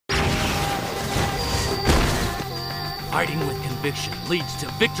Fighting with conviction leads to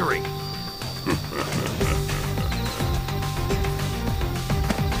victory.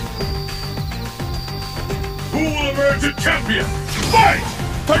 Who will emerge a champion? Fight!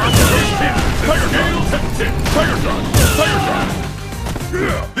 Tiger Shot! Tiger Shot! Tiger Shot! Tiger Shot!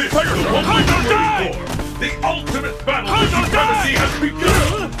 This is what we've been waiting for! The ultimate battle of supremacy has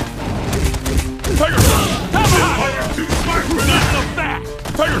begun! Tiger Shot! This fighter too smart for that! So fast!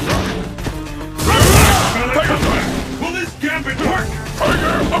 Tiger Shot! Tiger Shot! Will this gambit work?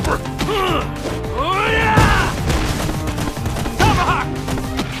 Tiger Upper! Oh yeah! Tomahawk!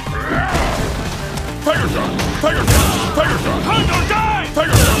 Tiger Shot! Tiger Shot! Tiger Shot! Hondo die!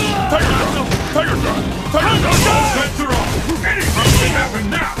 Tiger Shot! Tiger Shot! Tiger Shot! Tiger Shot! All bets are off! Anything can happen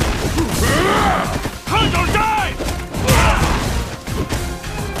now! Hondo die!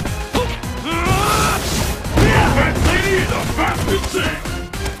 That lady is a bastard thing!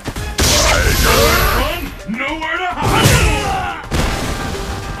 Run! Nowhere to hide!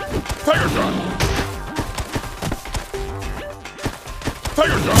 Tiger Shot!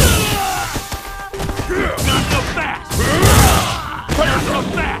 Tiger Shot! Not so fast! Tiger So Shot!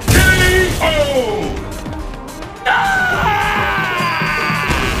 fast! K.O.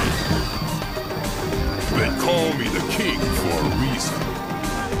 They call me the king for a reason.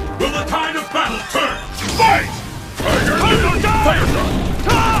 Will the tide of battle turn? Fight! Tiger Shot! Tiger Shot!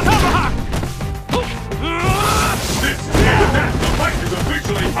 Tomahawk! This is it! The fight is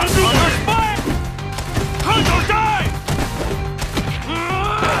officially underway! Fire! Hondo die!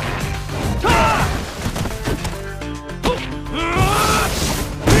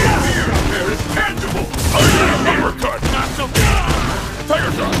 Fear up there is tangible! Tiger Uppercut! Not so fast!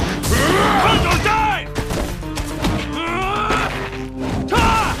 Tiger Shot! Hondo die!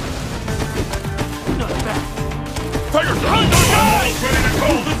 Not bad! Tiger Shot! Hondo die! Almost ready to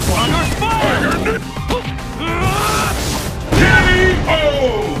call this one! Under fire! Tiger Knit! K.O.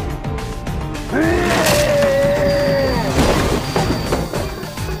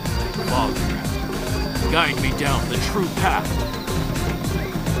 Father, guide me down the true path.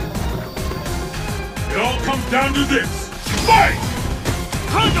 It all comes down to this! Fight!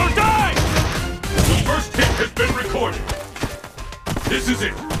 Hondo die! The first hit has been recorded. This is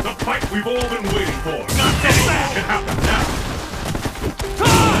it. The fight we've all been waiting for. Not so Anything fast! can happen now.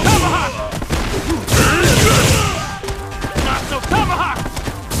 Tomahawk! Not so tomahawk!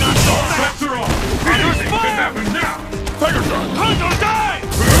 Not so All fast! bets are off. Anything fire! can happen now. Tiger Shot! Hondo die!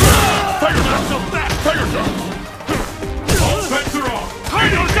 Tiger Not Shot! so fast! Tiger Shot! All bets are off.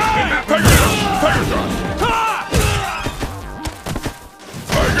 Hondo Anything die! can happen now. Tiger Shot!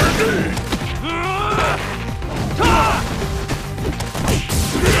 Tiger Knee!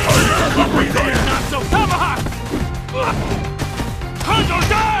 Tiger Uppercut! Not so tomahawk! Hondo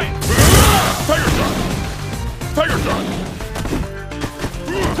die! Tiger Shot! Tiger Shot!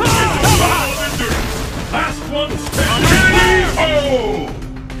 Tomahawk! Of endurance. Last one standing. K.O.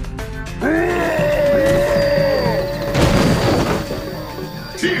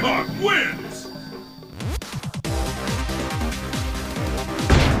 T-Hawk